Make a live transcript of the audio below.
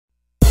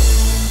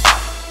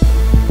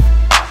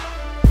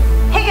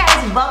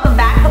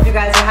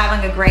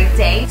a great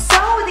day. So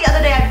the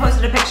other day I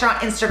posted a picture on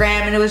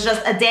Instagram and it was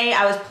just a day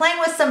I was playing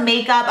with some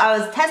makeup. I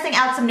was testing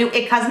out some new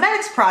IT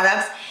Cosmetics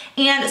products.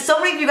 And so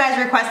many of you guys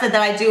requested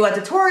that I do a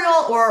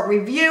tutorial or a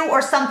review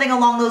or something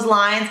along those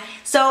lines.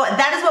 So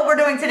that is what we're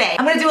doing today.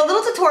 I'm gonna do a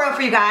little tutorial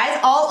for you guys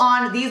all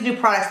on these new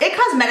products. IT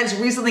Cosmetics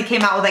recently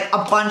came out with like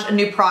a bunch of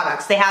new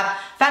products. They have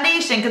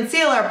foundation,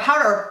 concealer,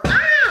 powder,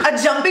 a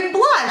jumping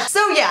blush.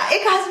 So yeah,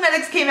 IT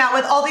Cosmetics came out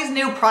with all these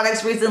new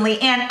products recently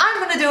and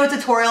I'm gonna do a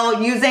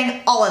tutorial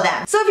using all of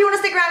them. So if you wanna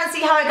stick around and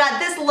see how I got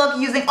this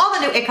look using all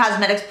the new IT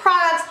Cosmetics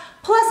products,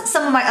 plus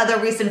some of my other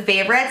recent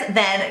favorites,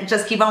 then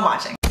just keep on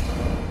watching.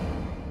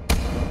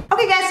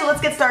 Okay guys, so let's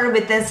get started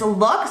with this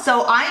look.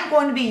 So I am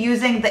going to be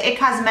using the IT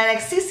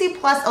Cosmetics CC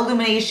Plus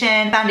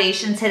Illumination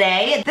Foundation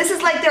today. This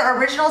is like their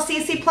original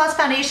CC Plus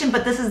foundation,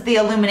 but this is the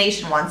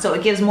Illumination one, so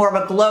it gives more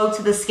of a glow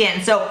to the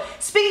skin. So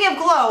speaking of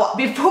glow,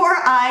 before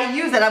I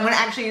use it, I'm gonna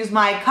actually use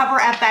my Cover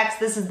FX.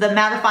 This is the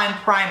mattifying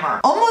primer.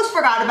 Almost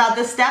forgot about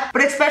this step,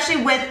 but especially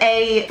with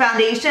a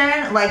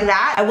foundation like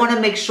that, I wanna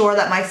make sure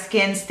that my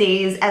skin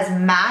stays as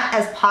matte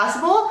as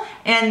possible.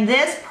 And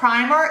this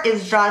primer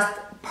is just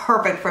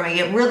perfect for me.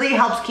 It really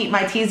helps keep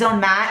my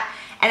T-zone matte,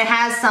 and it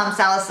has some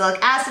salicylic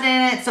acid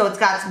in it, so it's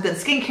got some good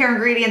skincare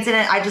ingredients in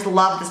it. I just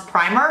love this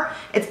primer.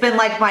 It's been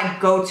like my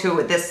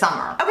go-to this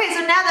summer. Okay, so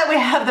now that we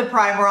have the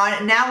primer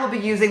on, now we'll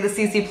be using the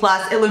CC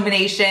Plus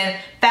Illumination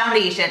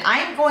Foundation. I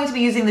am going to be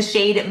using the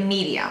shade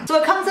Medium.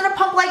 So it comes in a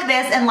pump like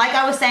this, and like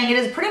I was saying, it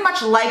is pretty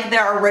much like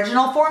their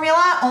original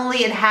formula,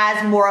 only it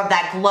has more of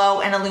that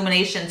glow and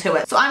illumination to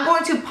it. So I'm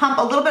going to pump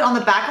a little bit on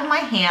the back of my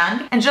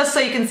hand, and just so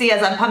you can see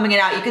as I'm pumping it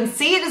out, you can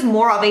see it is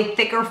more of a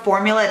thicker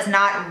formula. It's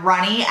not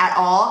runny at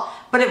all,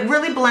 but it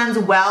really blends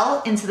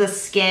well into the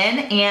skin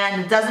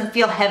and doesn't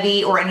feel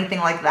heavy or anything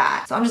like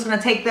that. So I'm just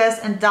gonna take this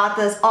and dot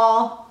this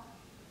all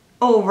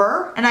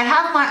over. And I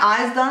have my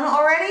eyes done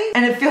already,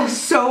 and it feels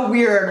so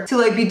weird to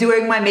like be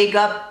doing my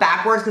makeup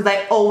backwards because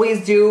I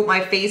always do my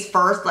face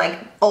first, like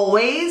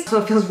always.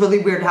 So it feels really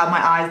weird to have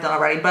my eyes done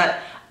already. But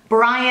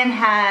Brian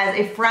has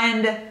a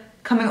friend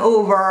coming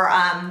over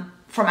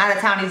from out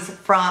of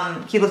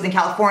town. He lives in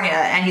California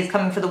and he's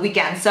coming for the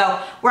weekend. So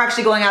we're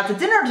actually going out to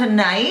dinner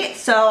tonight.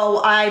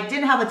 So I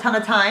didn't have a ton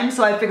of time,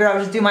 so I figured I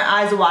would just do my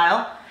eyes a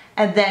while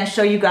and then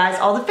show you guys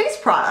all the face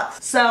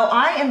products. So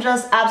I am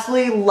just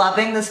absolutely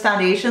loving this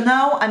foundation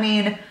though. I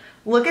mean,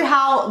 look at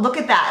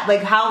that,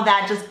 like how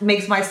that just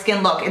makes my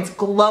skin look. It's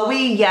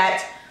glowy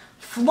yet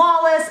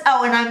flawless.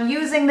 Oh, and I'm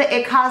using the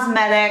IT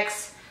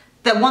Cosmetics,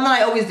 the one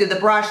that I always do, the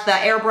brush, the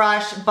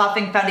Airbrush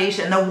Buffing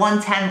Foundation, the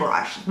 110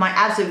 brush. It's my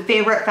absolute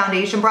favorite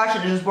foundation brush,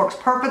 and it just works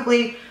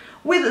perfectly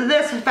with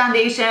this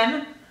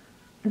foundation,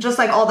 just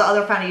like all the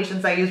other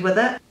foundations I use with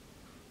it.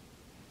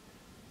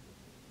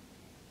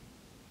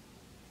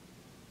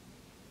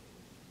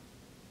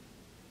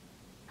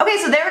 Okay,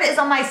 so there it is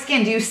on my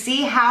skin. Do you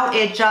see how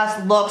it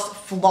just looks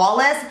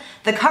flawless?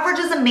 The coverage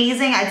is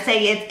amazing. I'd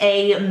say it's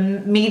a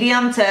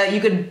medium to, you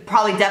could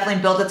probably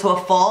definitely build it to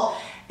a full.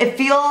 It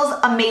feels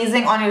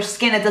amazing on your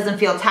skin. It doesn't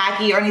feel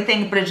tacky or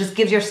anything, but it just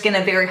gives your skin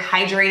a very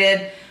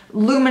hydrated,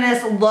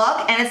 luminous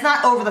look, and it's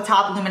not over the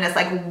top luminous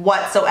like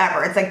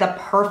whatsoever. It's like the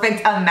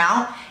perfect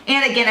amount.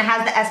 And again, it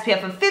has the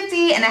SPF of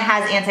 50 and it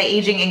has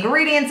anti-aging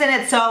ingredients in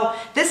it. So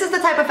this is the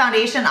type of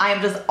foundation I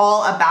am just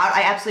all about.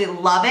 I absolutely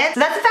love it.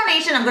 So that's the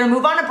foundation. I'm gonna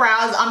move on to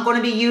brows. I'm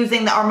gonna be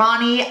using the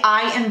Armani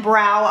Eye and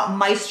Brow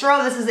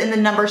Maestro. This is in the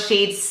number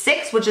shade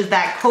 6, which is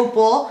that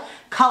copal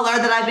color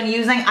that I've been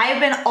using. I've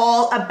been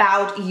all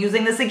about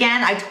using this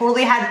again. I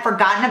totally had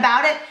forgotten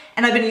about it,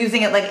 and I've been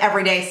using it like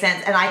every day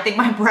since, and I think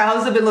my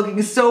brows have been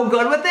looking so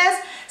good with this.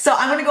 So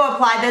I'm gonna go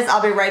apply this.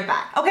 I'll be right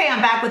back. Okay,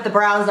 I'm back with the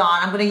brows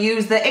on. I'm gonna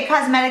use the IT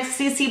Cosmetics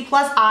CC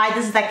Plus Eye.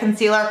 This is that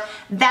concealer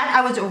that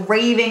I was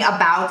raving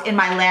about in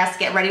my last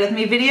Get Ready With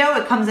Me video.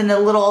 It comes in a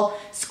little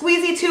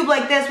squeezy tube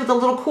like this with a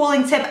little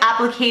cooling tip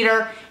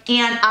applicator,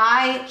 and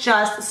I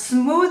just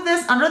smooth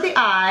this under the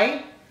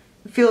eye.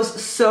 It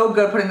feels so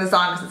good putting this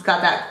on because it's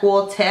got that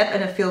cool tip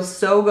and it feels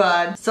so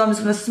good. So I'm just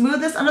gonna smooth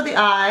this under the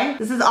eye.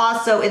 This is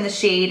also in the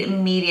shade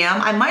Medium.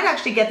 I might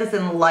actually get this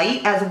in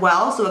light as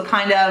well, so it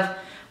kind of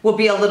will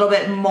be a little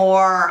bit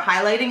more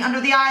highlighting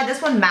under the eye.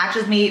 This one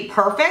matches me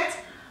perfect,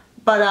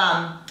 but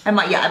I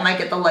might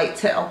get the light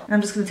too. And I'm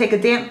just gonna take a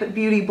damp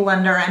beauty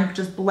blender and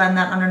just blend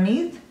that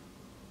underneath.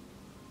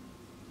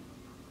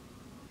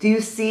 Do you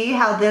see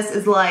how this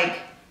is like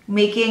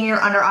making your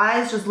under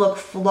eyes just look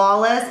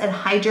flawless and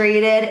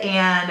hydrated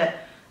and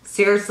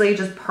seriously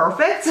just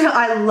perfect?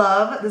 I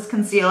love this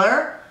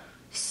concealer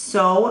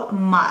so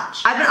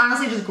much. I've been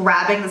honestly just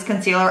grabbing this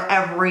concealer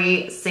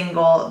every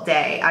single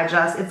day.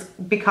 It's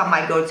become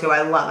my go-to.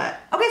 I love it.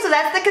 Okay, so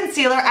that's the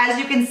concealer. As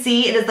you can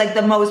see, it is like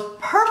the most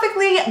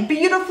perfectly,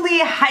 beautifully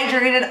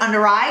hydrated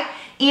under eye.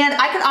 And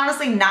I could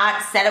honestly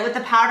not set it with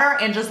the powder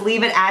and just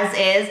leave it as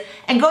is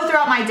and go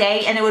throughout my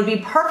day and it would be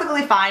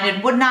perfectly fine.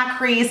 It would not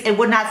crease, it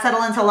would not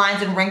settle into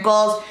lines and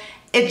wrinkles.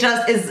 It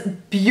just is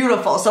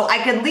beautiful. So I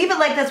could leave it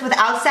like this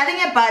without setting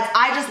it, but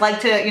I just like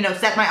to, you know,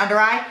 set my under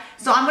eye.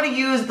 So I'm gonna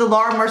use the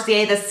Laura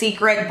Mercier, the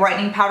Secret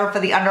Brightening Powder for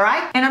the under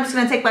eye. And I'm just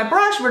gonna take my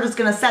brush, we're just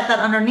gonna set that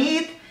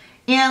underneath.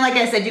 And like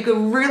I said, you could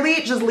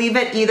really just leave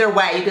it either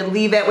way. You could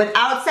leave it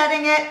without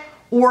setting it,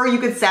 or you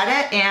could set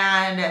it,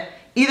 and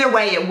either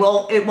way it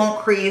won't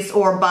crease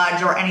or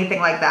budge or anything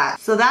like that.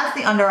 So that's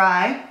the under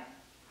eye,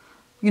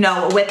 you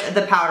know, with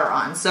the powder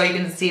on. So you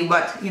can see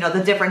what, you know,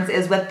 the difference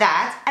is with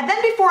that. And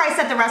then before I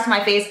set the rest of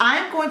my face,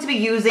 I'm going to be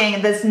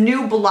using this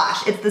new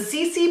blush. It's the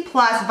CC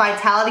Plus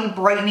Vitality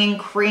Brightening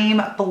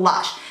Cream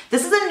Blush.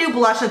 This is a new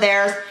blush of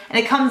theirs, and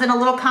it comes in a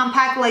little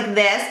compact like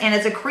this, and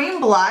it's a cream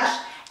blush,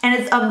 and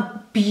it's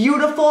a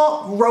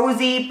beautiful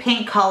rosy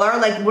pink color,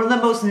 like one of the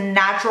most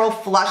natural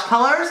flush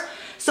colors.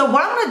 So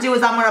what I'm gonna do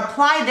is I'm gonna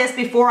apply this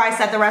before I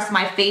set the rest of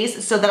my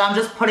face, so that I'm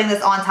just putting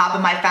this on top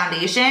of my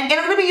foundation. And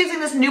I'm gonna be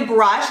using this new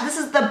brush. This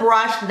is the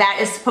brush that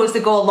is supposed to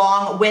go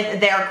along with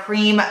their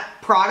cream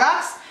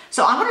products.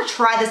 So I'm gonna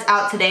try this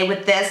out today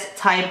with this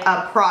type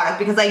of product,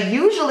 because I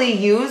usually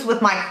use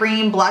with my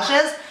cream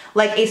blushes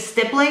like a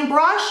stippling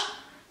brush.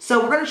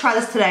 So we're gonna try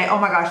this today. Oh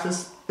my gosh,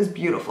 this is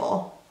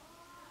beautiful.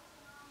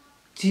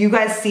 Do you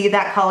guys see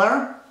that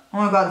color? Oh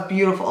my God, it's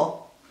beautiful.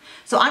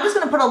 So I'm just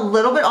gonna put a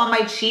little bit on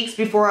my cheeks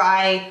before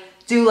I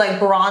do like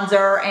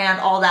bronzer and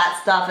all that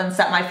stuff and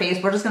set my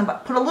face. We're just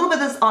gonna put a little bit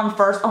of this on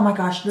first. Oh my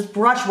gosh, this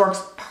brush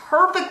works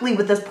perfectly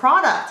with this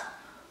product.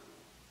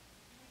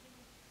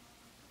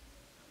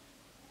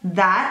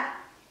 That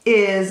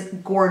is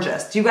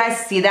gorgeous. Do you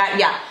guys see that?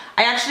 Yeah,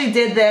 I actually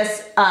did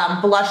this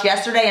blush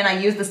yesterday, and I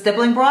used the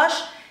stippling brush,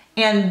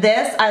 and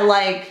this I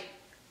like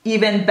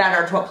even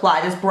better to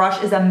apply. This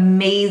brush is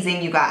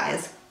amazing, you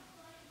guys.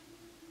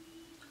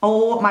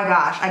 Oh my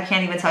gosh, I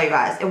can't even tell you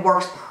guys. It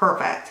works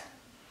perfect.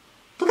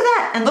 Look at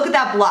that, and look at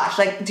that blush.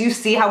 Like, do you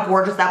see how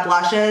gorgeous that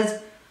blush is?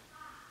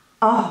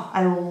 Oh,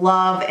 I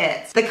love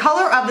it. The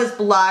color of this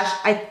blush,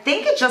 I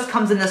think it just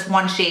comes in this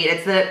one shade.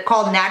 It's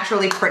called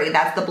Naturally Pretty.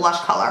 That's the blush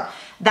color.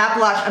 That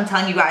blush, I'm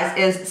telling you guys,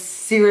 is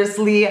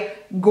seriously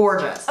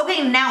gorgeous.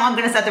 Okay, now I'm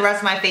gonna set the rest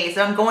of my face,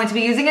 and I'm going to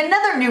be using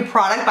another new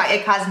product by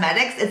IT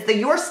Cosmetics. It's the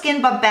Your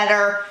Skin But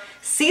Better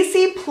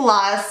CC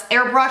Plus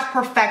Airbrush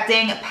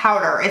Perfecting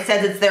Powder. It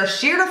says it's their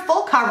sheer to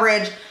full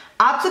coverage,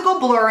 optical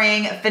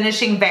blurring,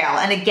 finishing veil.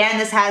 And again,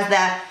 this has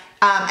the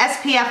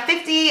SPF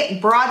 50,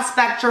 broad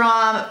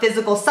spectrum,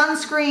 physical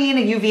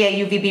sunscreen,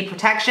 UVA, UVB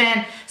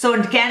protection. So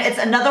again, it's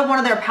another one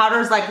of their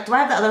powders. Like, do I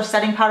have the other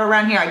setting powder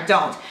around here? I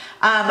don't.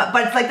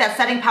 But it's like that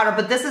setting powder,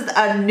 but this is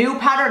a new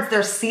powder. It's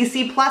their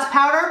CC Plus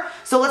powder.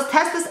 So let's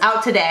test this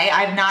out today.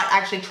 I've not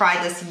actually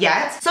tried this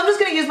yet. So I'm just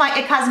gonna use my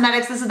IT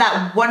Cosmetics. This is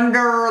that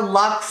Wonder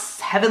Luxe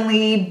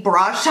Heavenly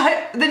Brush.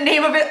 The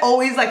name of it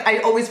always, like, I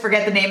always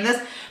forget the name of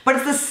this, but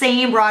it's the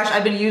same brush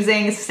I've been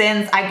using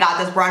since I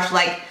got this brush,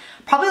 like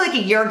probably like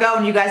a year ago,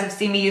 and you guys have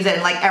seen me use it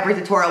in like every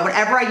tutorial.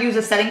 Whenever I use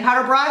a setting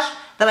powder brush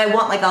that I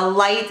want like a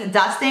light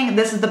dusting,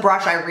 this is the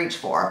brush I reach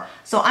for.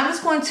 So I'm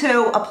just going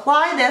to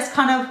apply this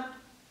kind of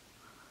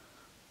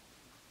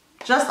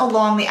just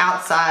along the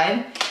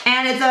outside.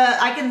 And it's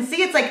I can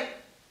see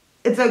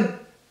it's a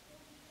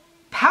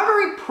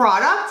powdery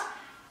product.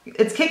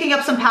 It's kicking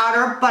up some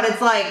powder, but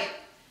it's like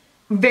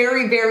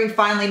very, very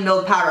finely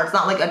milled powder. It's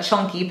not like a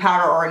chunky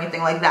powder or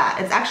anything like that.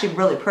 It's actually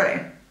really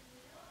pretty.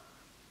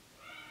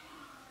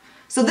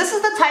 So this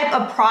is the type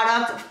of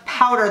product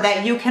powder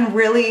that you can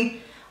really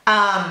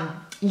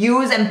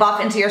use and buff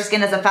into your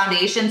skin as a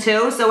foundation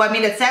too. So I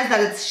mean, it says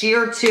that it's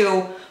sheer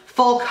to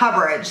full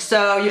coverage.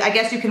 So I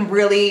guess you can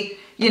really,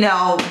 you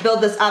know,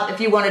 build this up if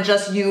you want to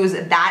just use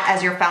that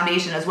as your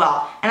foundation as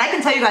well. And I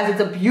can tell you guys, it's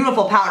a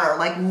beautiful powder,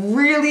 like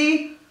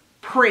really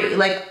pretty.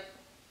 Like,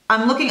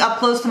 I'm looking up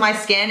close to my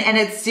skin, and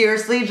it's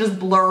seriously just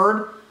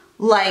blurred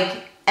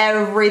like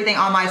everything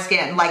on my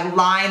skin, like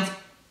lines,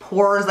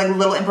 pores, like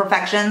little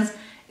imperfections.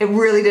 It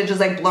really did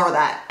just like blur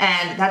that,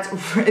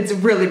 and it's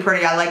really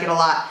pretty. I like it a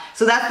lot.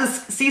 So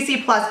that's the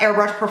CC Plus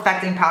Airbrush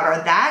Perfecting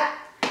Powder. That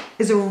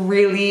is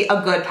really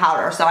a good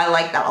powder, so I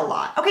like that a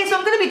lot. Okay, so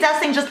I'm gonna be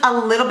dusting just a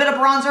little bit of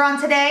bronzer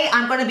on today.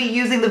 I'm gonna be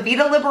using the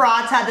Vita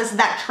Liberata. This is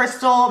that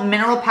crystal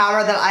mineral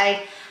powder that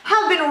I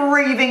have been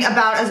raving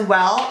about as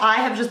well. I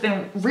have just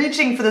been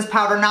reaching for this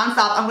powder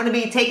nonstop. I'm gonna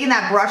be taking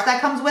that brush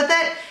that comes with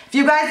it. If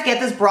you guys get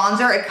this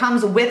bronzer, it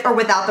comes with or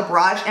without the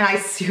brush, and I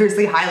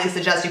seriously highly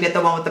suggest you get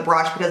the one with the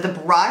brush, because the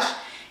brush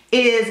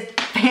is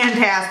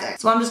fantastic.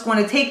 So I'm just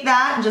going to take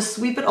that and just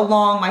sweep it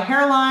along my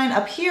hairline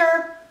up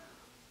here.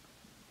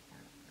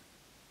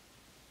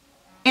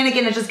 And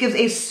again, it just gives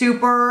a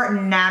super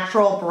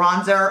natural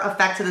bronzer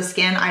effect to the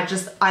skin.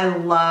 I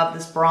love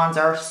this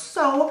bronzer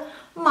so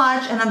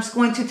much. And I'm just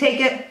going to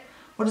take it,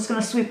 we're just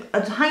gonna sweep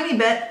a tiny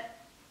bit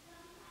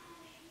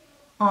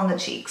on the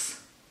cheeks.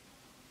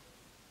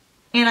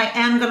 And I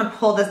am gonna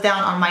pull this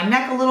down on my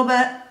neck a little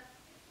bit,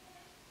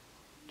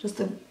 just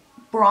to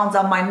bronze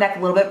on my neck a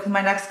little bit, because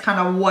my neck's kind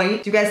of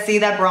white. Do you guys see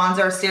that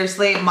bronzer?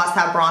 Seriously, must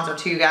have bronzer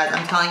too, you guys.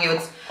 I'm telling you,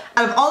 it's,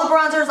 out of all the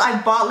bronzers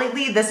I've bought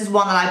lately, this is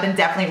one that I've been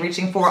definitely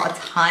reaching for a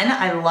ton.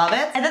 I love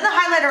it. And then the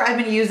highlighter I've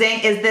been using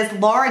is this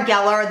Laura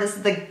Geller. This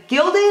is the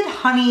Gilded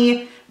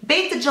Honey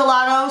Baked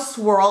Gelato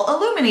Swirl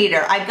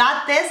Illuminator. I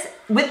got this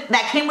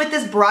that came with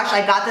this brush.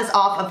 I got this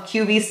off of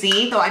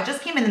QVC. So I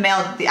just came in the mail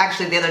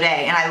actually the other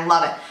day and I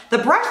love it.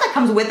 The brush that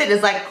comes with it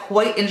is like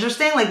quite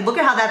interesting. Like look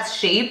at how that's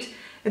shaped.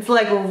 It's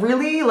like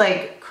really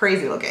like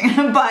crazy looking.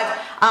 But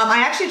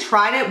I actually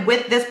tried it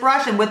with this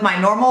brush and with my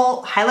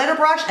normal highlighter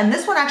brush, and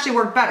this one actually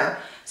worked better.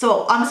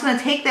 So I'm just gonna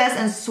take this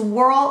and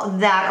sweep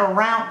that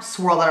around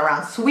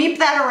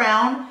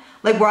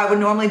like where I would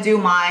normally do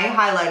my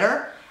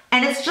highlighter.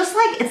 And it's just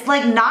like, it's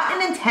like not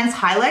an intense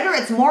highlighter.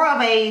 It's more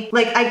of a,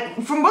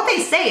 like, from what they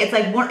say, it's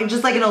like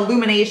just like an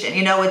illumination,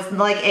 you know, it's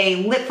like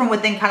a lit from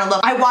within kind of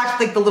look. I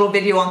watched like the little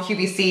video on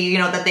QVC, you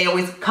know, that they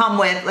always come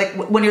with, like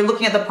when you're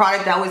looking at the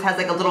product, it always has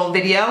like a little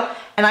video.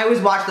 And I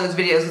always watch those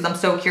videos because I'm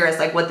so curious,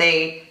 like what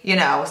they, you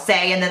know,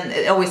 say, and then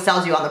it always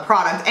sells you on the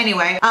product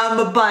anyway.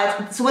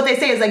 But so what they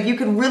say is like, you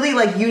can really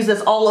like use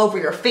this all over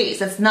your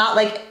face. It's not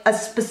like a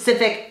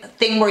specific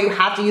thing where you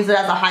have to use it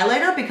as a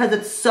highlighter because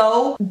it's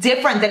so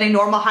different than a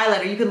normal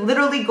highlighter. You can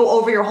literally go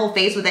over your whole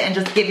face with it and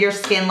just give your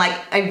skin like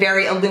a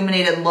very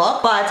illuminated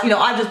look. But you know,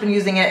 I've just been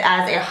using it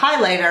as a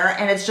highlighter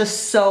and it's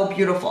just so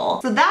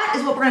beautiful. So that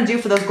is what we're gonna do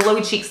for those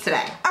glowy cheeks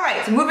today. All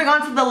right, so moving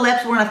on to the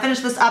lips, we're gonna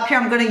finish this up here.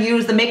 I'm gonna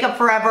use the Makeup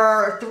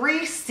Forever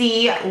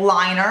 3C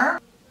liner.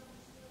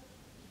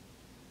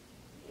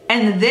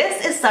 And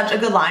this is such a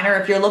good liner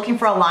if you're looking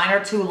for a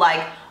liner to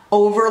like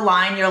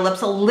overline your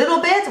lips a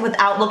little bit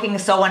without looking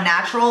so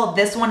unnatural.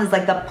 This one is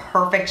like the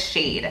perfect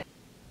shade.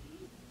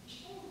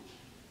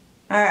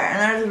 All right, and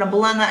then I'm just gonna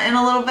blend that in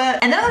a little bit.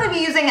 And then I'm gonna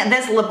be using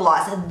this lip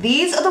gloss.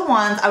 These are the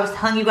ones I was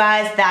telling you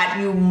guys that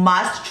you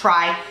must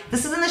try.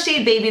 This is in the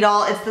shade Baby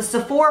Doll. It's the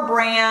Sephora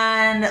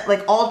brand,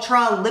 like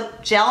Ultra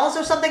Lip Gels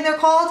or something they're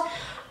called.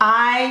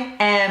 I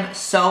am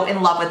so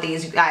in love with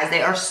these, you guys.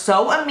 They are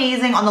so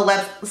amazing on the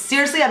lips.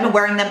 Seriously, I've been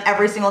wearing them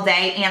every single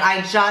day, and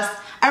I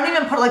don't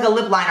even put like a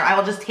lip liner. I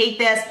will just take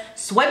this,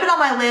 swipe it on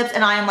my lips,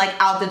 and I am like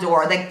out the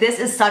door. Like this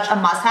is such a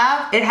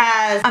must-have. It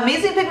has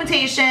amazing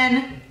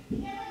pigmentation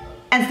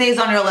and stays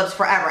on your lips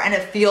forever, and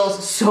it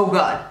feels so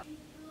good.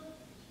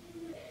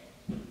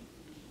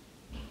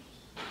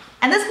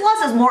 And this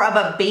gloss is more of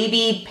a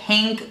baby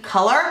pink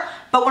color,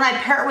 but when I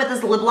pair it with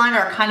this lip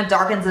liner, it kind of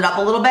darkens it up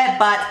a little bit.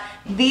 But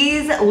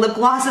these lip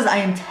glosses, I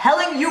am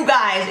telling you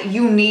guys,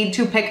 you need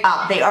to pick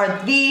up. They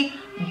are the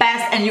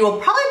best, and you will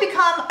probably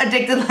become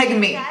addicted like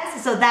me.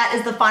 Guys, so that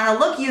is the final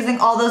look using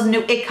all those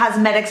new IT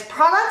Cosmetics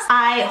products.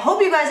 I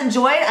hope you guys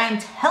enjoyed. I'm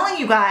telling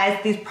you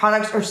guys, these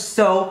products are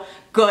so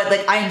good.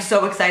 Like I am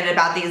so excited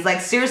about these.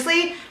 Like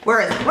seriously, where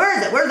is it? Where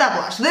is it? Where's that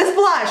blush? This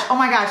blush. Oh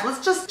my gosh,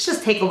 let's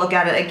just take a look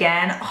at it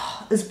again.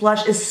 Oh, this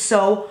blush is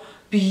so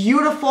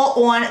beautiful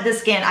on the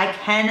skin. I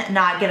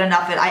cannot get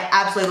enough of it. I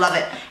absolutely love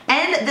it.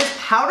 And this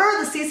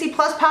powder, the CC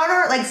Plus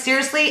powder, like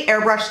seriously,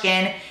 airbrush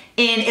skin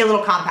in a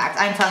little compact.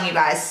 I'm telling you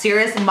guys,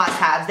 serious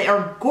must-haves. They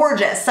are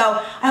gorgeous.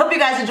 So I hope you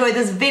guys enjoyed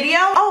this video.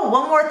 Oh,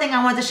 one more thing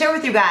I wanted to share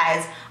with you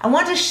guys. I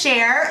want to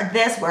share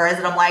this, where is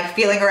it? I'm like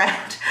feeling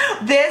around.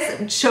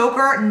 This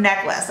choker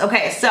necklace.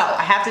 Okay, so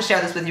I have to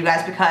share this with you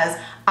guys because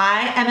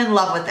I am in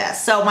love with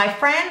this. So my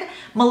friend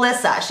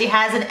Melissa, she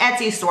has an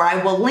Etsy store.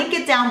 I will link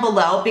it down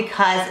below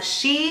because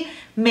she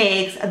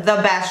makes the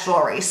best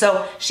jewelry.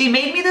 So she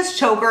made me this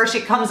choker. She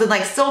comes in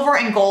like silver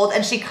and gold,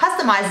 and she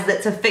customizes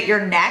it to fit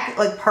your neck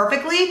like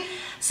perfectly.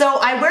 So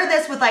I wear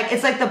this with like,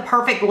 it's like the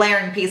perfect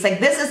layering piece. Like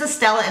this is a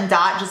Stella and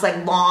Dot, just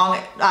like long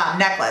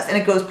necklace, and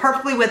it goes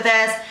perfectly with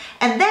this.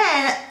 And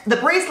then the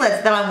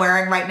bracelets that I'm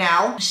wearing right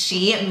now,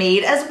 she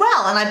made as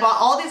well. And I bought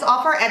all these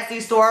off her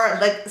Etsy store.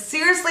 Like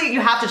seriously,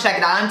 you have to check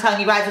it out. I'm telling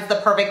you guys, it's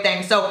the perfect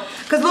thing. So,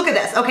 cause look at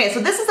this. Okay,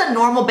 so this is a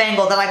normal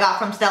bangle that I got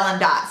from Stella and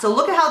Dot. So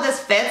look at how this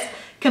fits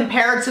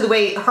compared to the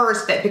way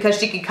hers fit, because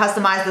she can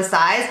customize the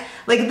size.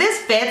 Like this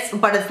fits,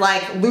 but it's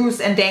like loose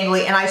and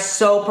dangly, and I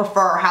so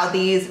prefer how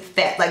these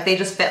fit. Like they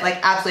just fit like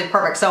absolutely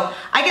perfect. So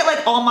I get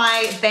like all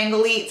my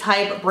bangly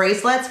type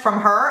bracelets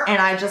from her,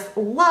 and I just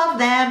love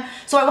them.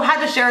 So I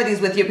had to share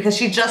these with you because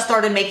she just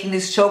started making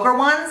these choker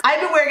ones.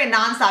 I've been wearing it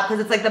nonstop because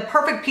it's like the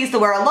perfect piece to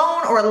wear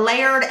alone or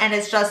layered, and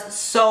it's just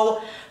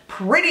so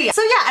pretty.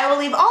 So yeah, I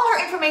will leave all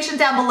her information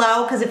down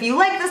below, because if you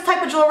like this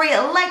type of jewelry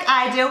like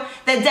I do,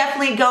 then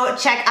definitely go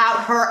check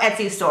out her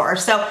Etsy store.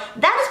 So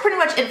that is pretty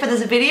much it for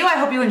this video.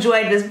 I hope you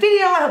enjoyed this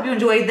video. I hope you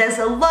enjoyed this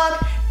look.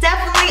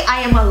 Definitely,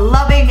 I am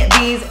loving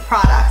these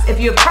products. If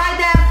you have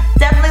tried them,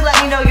 definitely let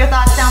me know your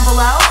thoughts down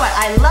below. But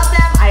I love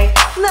them. I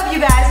love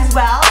you guys as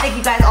well. Thank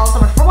you guys all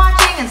so much for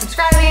watching and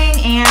subscribing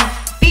and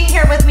being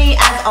here with me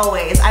as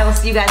always. I will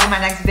see you guys in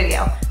my next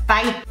video.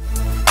 Bye.